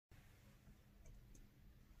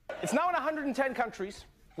It's now in 110 countries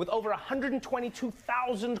with over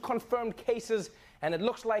 122,000 confirmed cases, and it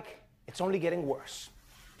looks like it's only getting worse.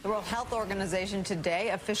 The World Health Organization today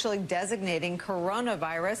officially designating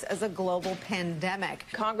coronavirus as a global pandemic.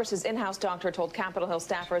 Congress's in-house doctor told Capitol Hill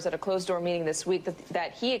staffers at a closed-door meeting this week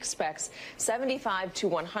that he expects 75 to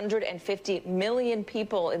 150 million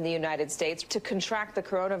people in the United States to contract the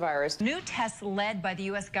coronavirus. New tests led by the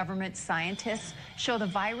U.S. government scientists show the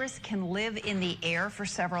virus can live in the air for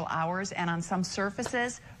several hours and on some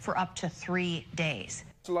surfaces for up to 3 days.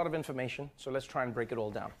 It's a lot of information, so let's try and break it all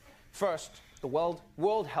down. First, the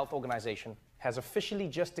World Health Organization has officially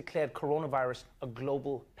just declared coronavirus a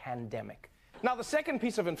global pandemic. Now, the second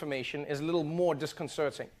piece of information is a little more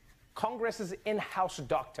disconcerting. Congress's in-house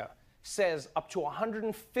doctor says up to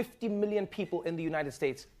 150 million people in the United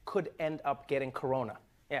States could end up getting corona.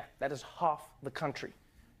 Yeah, that is half the country.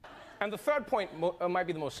 And the third point might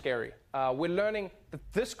be the most scary. We're learning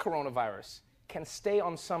that this coronavirus can stay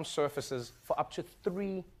on some surfaces for up to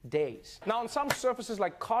 3 days. Now, on some surfaces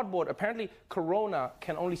like cardboard, apparently corona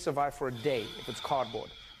can only survive for a day if it's cardboard.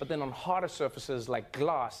 But then on harder surfaces like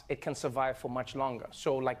glass, it can survive for much longer.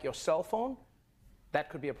 So like your cell phone, that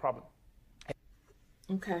could be a problem.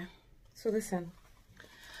 Okay, so listen.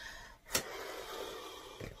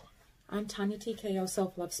 I'm Tanya TKO,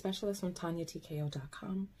 self-love specialist on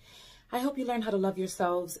TanyaTKO.com. I hope you learn how to love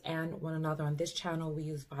yourselves and one another. On this channel, we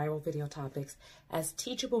use viral video topics as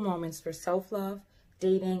teachable moments for self-love,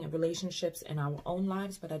 dating, and relationships in our own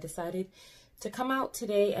lives. But I decided to come out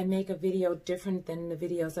today and make a video different than the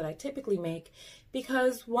videos that I typically make,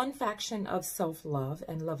 because one faction of self-love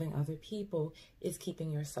and loving other people is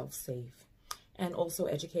keeping yourself safe and also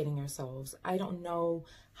educating yourselves. I don't know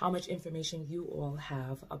how much information you all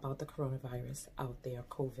have about the coronavirus out there,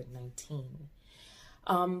 COVID-19.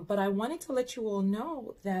 But I wanted to let you all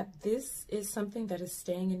know that this is something that is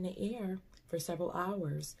staying in the air for several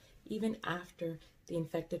hours, even after the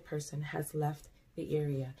infected person has left the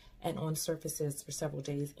area, and on surfaces for several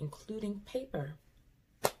days, including paper.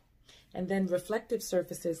 And then reflective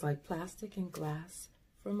surfaces like plastic and glass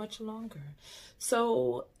for much longer.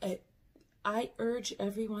 So I urge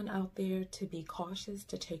everyone out there to be cautious,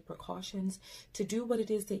 to take precautions, to do what it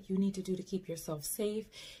is that you need to do to keep yourself safe.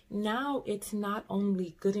 Now it's not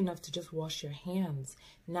only good enough to just wash your hands.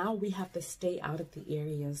 Now we have to stay out of the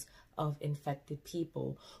areas of infected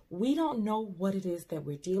people. We don't know what it is that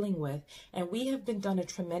we're dealing with, and we have been done a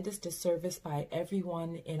tremendous disservice by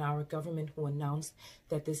everyone in our government who announced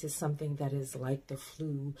that this is something that is like the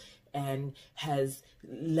flu and has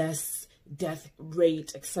less death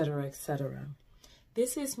rate, etc., etc.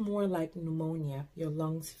 This is more like pneumonia. Your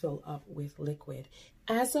lungs fill up with liquid.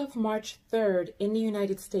 As of March 3rd, in the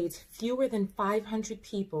United States, fewer than 500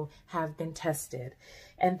 people have been tested.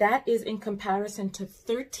 And that is in comparison to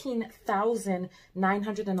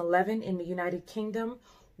 13,911 in the United Kingdom,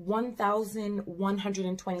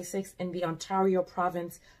 1,126 in the Ontario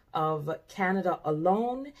province of Canada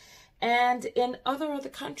alone. And in other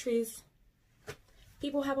countries,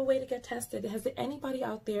 people have a way to get tested. Has anybody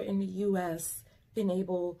out there in the U.S. been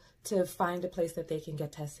able to find a place that they can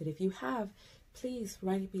get tested? If you have, please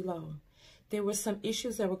write it below. There were some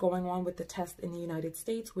issues that were going on with the test in the United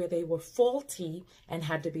States where they were faulty and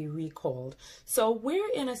had to be recalled. So we're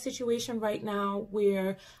in a situation right now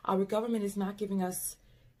where our government is not giving us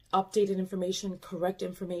updated information, correct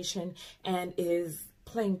information, and is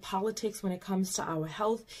playing politics when it comes to our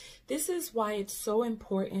health. This is why it's so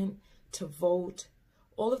important to vote.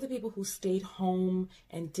 All of the people who stayed home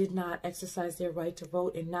and did not exercise their right to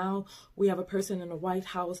vote, and now we have a person in the White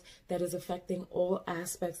House that is affecting all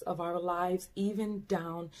aspects of our lives, even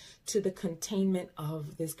down to the containment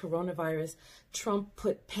of this coronavirus. Trump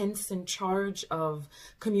put Pence in charge of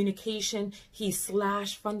communication. He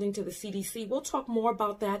slashed funding to the CDC. We'll talk more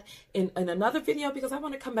about that in another video, because I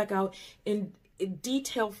want to come back out in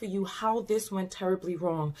detail for you how this went terribly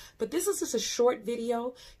wrong. But this is just a short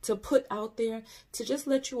video to put out there to just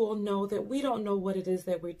let you all know that we don't know what it is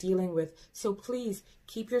that we're dealing with. So please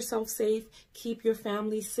keep yourself safe, keep your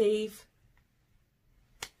family safe.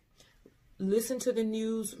 Listen to the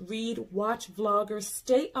news, read, watch vloggers,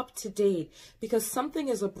 stay up to date, because something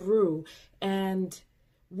is a brew and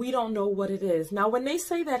we don't know what it is. Now, when they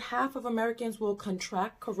say that half of Americans will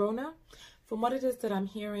contract corona, from what it is that I'm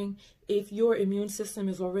hearing, if your immune system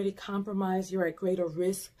is already compromised, you're at greater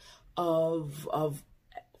risk of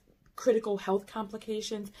critical health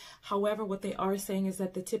complications. However, what they are saying is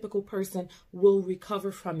that the typical person will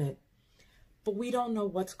recover from it. But we don't know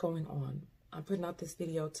what's going on. I'm putting out this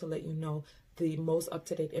video to let you know the most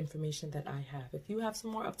up-to-date information that I have. If you have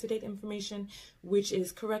some more up-to-date information which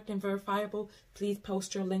is correct and verifiable, please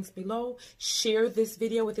post your links below. Share this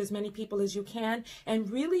video with as many people as you can,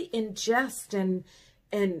 and really ingest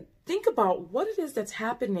and think about what it is that's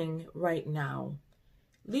happening right now.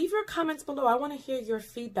 Leave your comments below. I want to hear your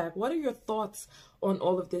feedback. What are your thoughts on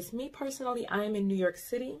all of this? Me personally, I am in New York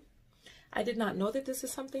City. I did not know that this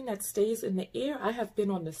is something that stays in the air. I have been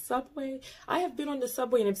on the subway.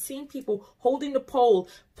 And I've seen people holding the pole,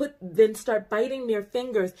 then start biting their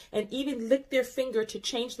fingers and even lick their finger to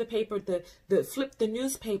change the paper, flip the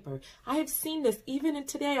newspaper. I have seen this even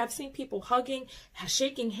today. I've seen people hugging,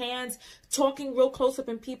 shaking hands, talking real close up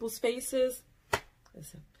in people's faces.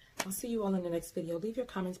 Listen, I'll see you all in the next video. Leave your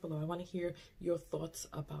comments below. I want to hear your thoughts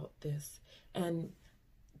about this. And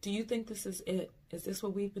do you think this is it? Is this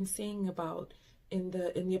what we've been seeing about in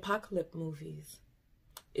the apocalypse movies?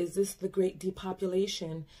 Is this the great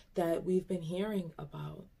depopulation that we've been hearing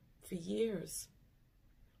about for years?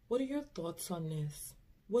 What are your thoughts on this?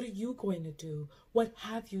 What are you going to do? What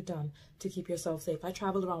have you done to keep yourself safe? I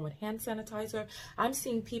traveled around with hand sanitizer. I'm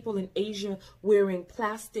seeing people in Asia wearing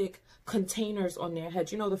plastic containers on their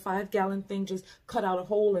heads. You know, the 5-gallon thing, just cut out a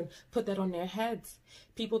hole and put that on their heads.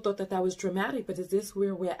 People thought that that was dramatic, but is this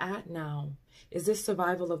where we're at now? Is this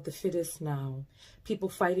survival of the fittest now? People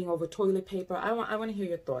fighting over toilet paper. I want to hear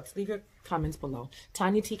your thoughts. Leave your comments below.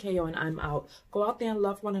 Tanya TKO, and I'm out. Go out there and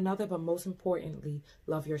love one another, but most importantly,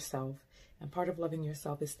 love yourself. And part of loving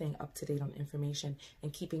yourself is staying up to date on information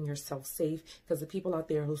and keeping yourself safe, because the people out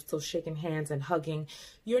there who are still shaking hands and hugging,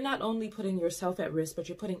 you're not only putting yourself at risk, but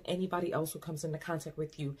you're putting anybody else who comes into contact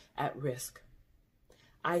with you at risk.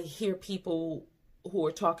 I hear people who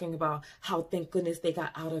are talking about how thank goodness they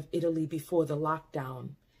got out of Italy before the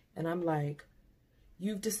lockdown. And I'm like,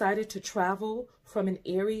 you've decided to travel from an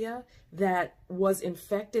area that was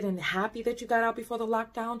infected and happy that you got out before the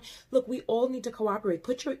lockdown. Look, we all need to cooperate.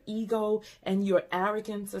 Put your ego and your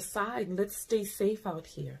arrogance aside. Let's stay safe out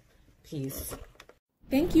here. Peace.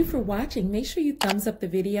 Thank you for watching. Make sure you thumbs up the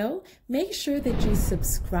video. Make sure that you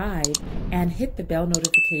subscribe and hit the bell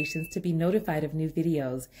notifications to be notified of new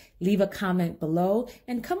videos. Leave a comment below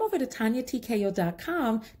and come over to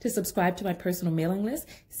TanyaTKO.com to subscribe to my personal mailing list,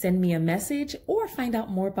 send me a message, or find out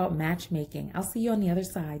more about matchmaking. I'll see you on the other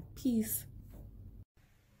side. Peace.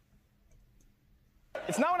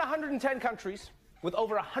 It's now in 110 countries with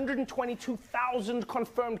over 122,000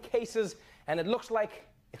 confirmed cases, and it looks like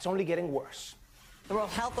it's only getting worse. The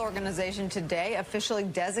World Health Organization today officially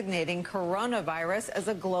designating coronavirus as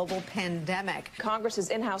a global pandemic.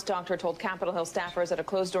 Congress's in-house doctor told Capitol Hill staffers at a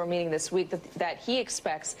closed-door meeting this week that he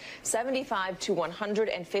expects 75 to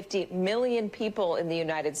 150 million people in the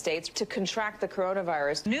United States to contract the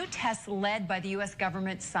coronavirus. New tests led by the U.S.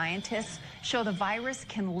 government scientists show the virus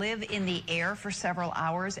can live in the air for several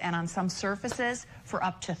hours and on some surfaces for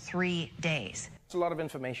up to 3 days. It's a lot of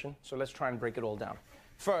information, so let's try and break it all down.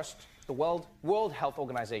 First, the World Health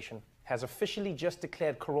Organization has officially just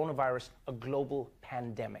declared coronavirus a global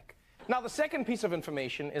pandemic. Now, the second piece of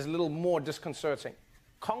information is a little more disconcerting.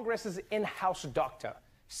 Congress's in-house doctor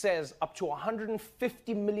says up to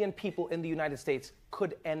 150 million people in the United States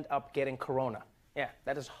could end up getting corona. Yeah,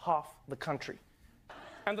 that is half the country.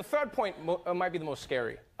 And the third point might be the most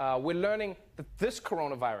scary. We're learning that this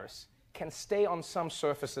coronavirus can stay on some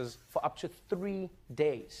surfaces for up to 3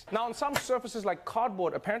 days. Now, on some surfaces like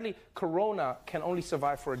cardboard, apparently corona can only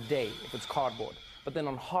survive for a day if it's cardboard. But then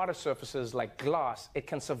on harder surfaces like glass, it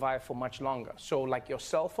can survive for much longer. So like your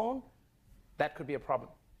cell phone, that could be a problem.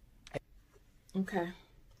 Okay,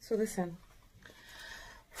 so listen.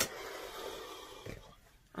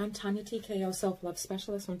 I'm Tanya TKO, self-love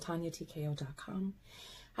specialist on TanyaTKO.com.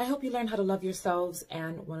 I hope you learn how to love yourselves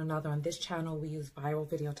and one another. On this channel, we use viral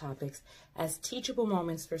video topics as teachable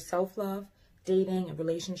moments for self-love, dating, and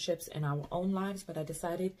relationships in our own lives. But I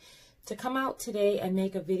decided to come out today and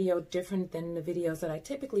make a video different than the videos that I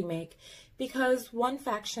typically make, because one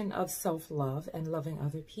faction of self-love and loving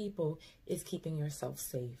other people is keeping yourself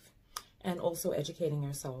safe and also educating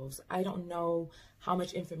yourselves. I don't know how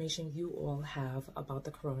much information you all have about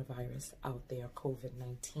the coronavirus out there,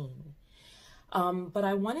 COVID-19. But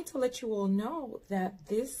I wanted to let you all know that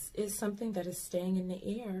this is something that is staying in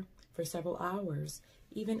the air for several hours,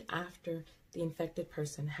 even after the infected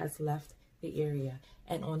person has left the area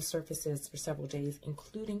and on surfaces for several days,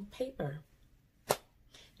 including paper.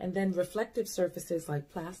 And then reflective surfaces like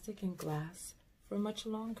plastic and glass for much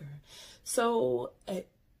longer. So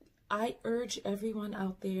I urge everyone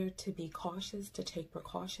out there to be cautious, to take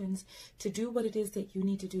precautions, to do what it is that you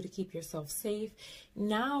need to do to keep yourself safe.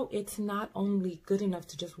 Now it's not only good enough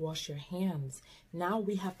to just wash your hands. Now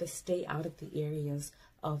we have to stay out of the areas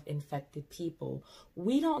of infected people.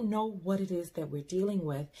 We don't know what it is that we're dealing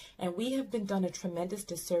with, and we have been done a tremendous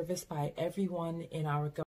disservice by everyone in our government